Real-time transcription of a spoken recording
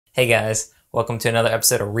Hey guys, welcome to another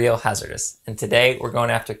episode of Real Hazardous, and today we're going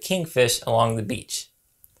after kingfish along the beach.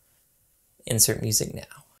 Insert music now.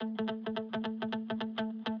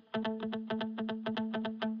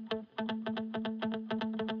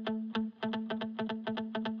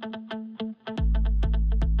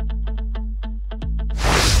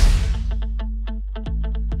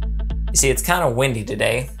 You see, it's kind of windy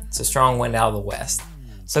today. It's a strong wind out of the west.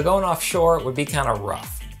 So going offshore would be kind of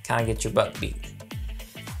rough, kind of get your butt beat.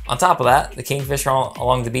 On top of that, the kingfish are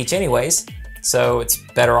along the beach anyways, so it's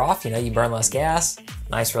better off, you burn less gas,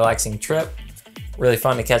 nice relaxing trip, really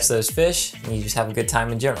fun to catch those fish, and you just have a good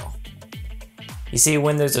time in general. You see,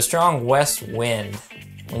 when there's a strong west wind,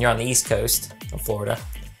 when you're on the east coast of Florida,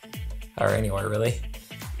 or anywhere really,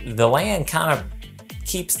 the land kind of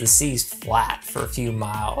keeps the seas flat for a few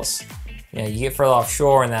miles. You get further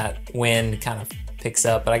offshore and that wind kind of picks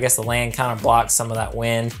up, but I guess the land kind of blocks some of that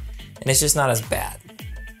wind, and it's just not as bad.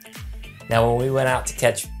 Now, when we went out to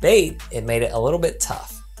catch bait, it made it a little bit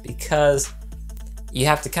tough because you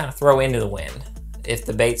have to kind of throw into the wind. If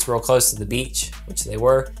the bait's real close to the beach, which they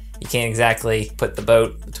were, you can't exactly put the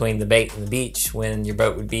boat between the bait and the beach when your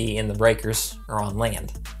boat would be in the breakers or on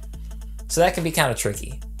land. So that can be kind of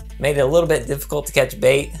tricky. Made it a little bit difficult to catch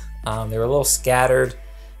bait. They were a little scattered,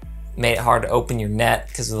 made it hard to open your net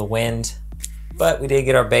because of the wind, but we did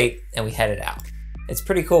get our bait and we headed out. It's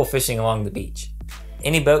pretty cool fishing along the beach.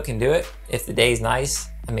 Any boat can do it if the day's nice.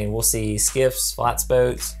 I mean, we'll see skiffs, flats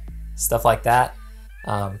boats, stuff like that.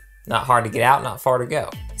 Not hard to get out, not far to go.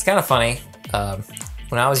 It's kind of funny.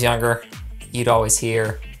 When I was younger, you'd always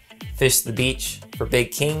hear fish the beach for big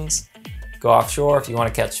kings. Go offshore if you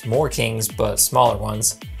want to catch more kings, but smaller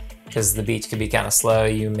ones, because the beach could be kind of slow.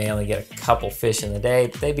 You may only get a couple fish in the day,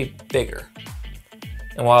 but they'd be bigger.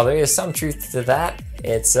 And while there is some truth to that,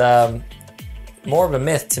 it's more of a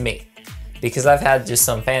myth to me, because I've had just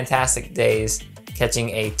some fantastic days catching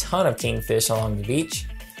a ton of kingfish along the beach.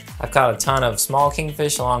 I've caught a ton of small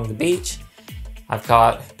kingfish along the beach. I've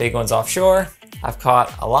caught big ones offshore. I've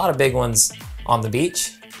caught a lot of big ones on the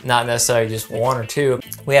beach, not necessarily just one or two.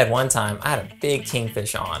 We had one time, I had a big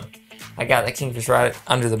kingfish on. I got that kingfish right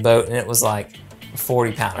under the boat and it was like a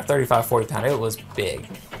 40 pounder, 35, 40 pounder. It was big.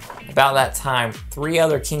 About that time, 3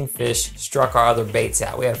 other kingfish struck our other baits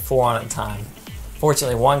out. We had 4 on at the time.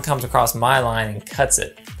 Fortunately, one comes across my line and cuts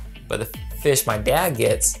it, but the fish my dad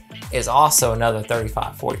gets is also another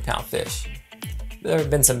 35, 40 pound fish. There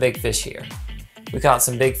have been some big fish here. We caught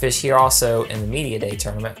some big fish here also in the Media Day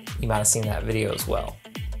tournament. You might have seen that video as well.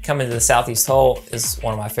 Coming to the Southeast Hole is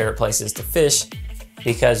one of my favorite places to fish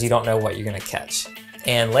because you don't know what you're gonna catch.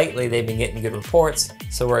 And lately they've been getting good reports,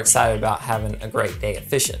 so we're excited about having a great day of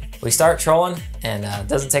fishing. We start trolling and it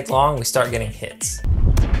doesn't take long, we start getting hits.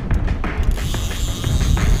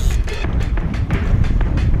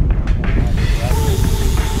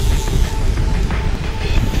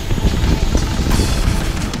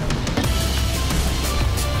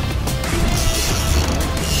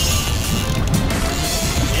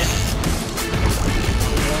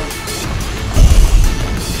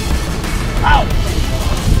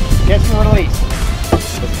 Catch and release.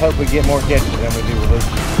 Let's hope we get more catches than we do releases.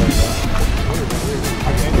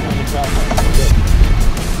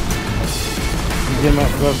 You get him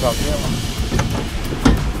up close off the other.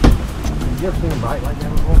 You ever seen him bite like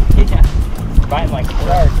that before? Yeah, biting like a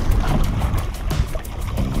shark.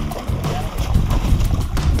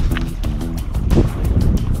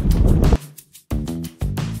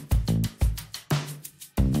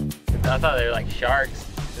 I thought they were like sharks.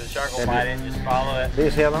 The shark will bite it and just follow it. They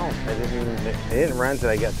just held on. They didn't run until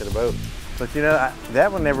they got to the boat. But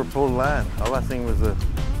that one never pulled a line. All I seen was the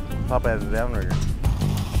pop out of the downrigger.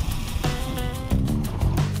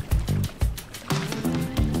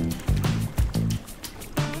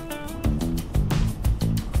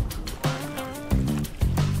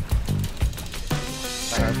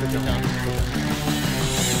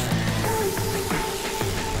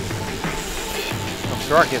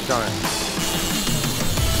 Shark hits on it.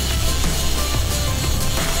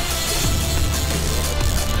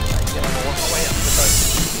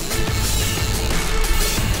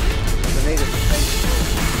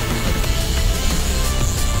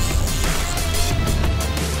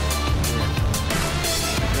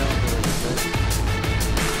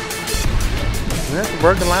 And that's a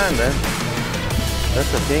broken line there.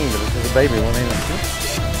 That's a king, but this is a baby one, ain't it?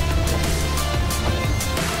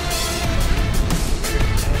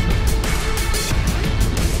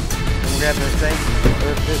 I'm grabbing this thing,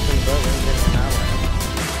 there's fish in the boat, and getting an hour.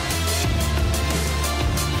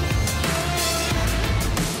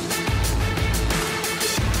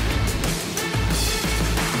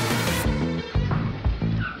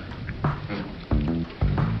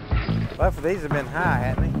 Both of these have been high,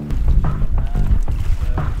 hadn't they?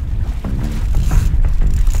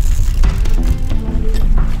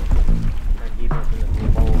 Keep us in this little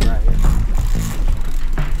bowl right here.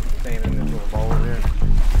 Staying in this little bowl here.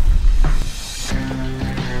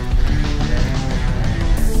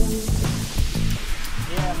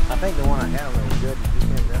 I think the one I had on there was good. Did you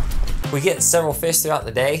send that? We get several fish throughout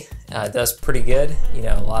the day. It does pretty good. You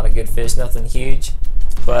know, a lot of good fish, nothing huge,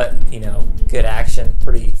 but you know, good action,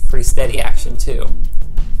 pretty steady action too.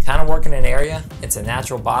 Kind of working an area. It's a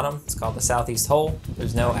natural bottom. It's called the southeast hole.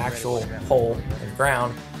 There's no actual hole in the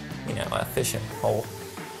ground, you know, a fishing hole,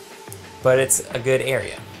 but it's a good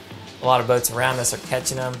area. A lot of boats around us are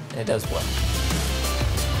catching them, and it does well.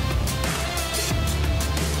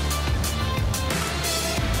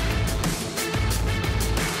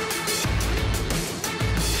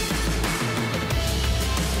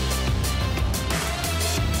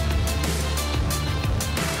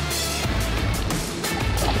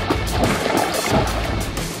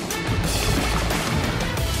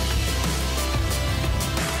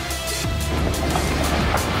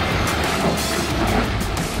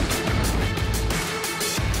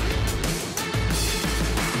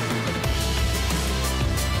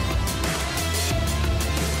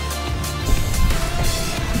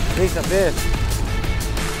 Decent fish.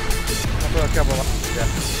 I'll throw a couple of yeah.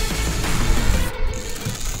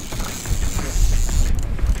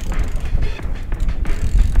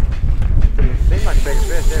 Seems like a bigger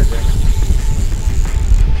fish there, Jimmy.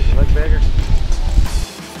 Look bigger.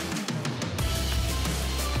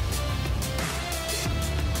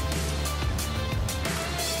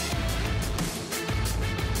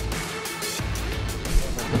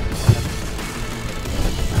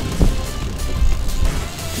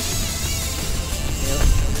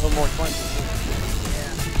 More 20.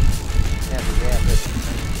 Yeah.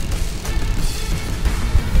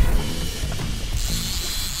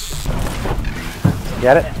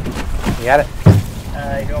 Got it? You got it?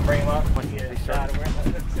 You gonna bring him up? Get a shot of where that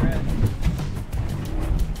hooks are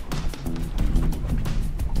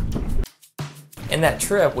at. In that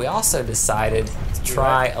trip, we also decided to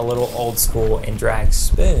try a little old school and drag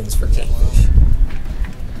spoons for kingfish.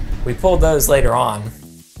 We pulled those later on,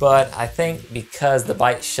 but I think because the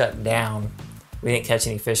bite shut down, we didn't catch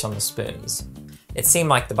any fish on the spoons. It seemed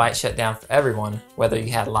like the bite shut down for everyone, whether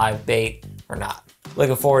you had live bait or not.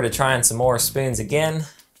 Looking forward to trying some more spoons again.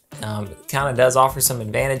 It kind of does offer some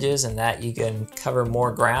advantages in that you can cover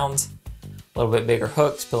more ground, a little bit bigger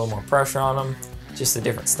hooks, put a little more pressure on them, just a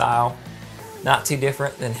different style. Not too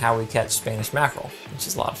different than how we catch Spanish mackerel, which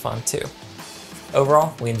is a lot of fun too.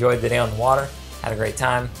 Overall, we enjoyed the day on the water, had a great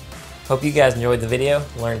time. Hope you guys enjoyed the video,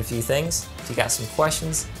 learned a few things. If you got some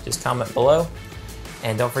questions, just comment below.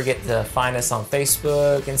 And don't forget to find us on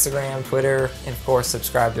Facebook, Instagram, Twitter, and of course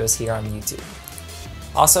subscribe to us here on YouTube.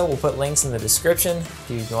 Also, we'll put links in the description if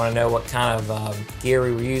you want to know what kind of gear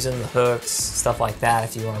we were using, the hooks, stuff like that,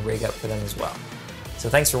 if you want to rig up for them as well. So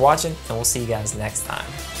thanks for watching, and we'll see you guys next time.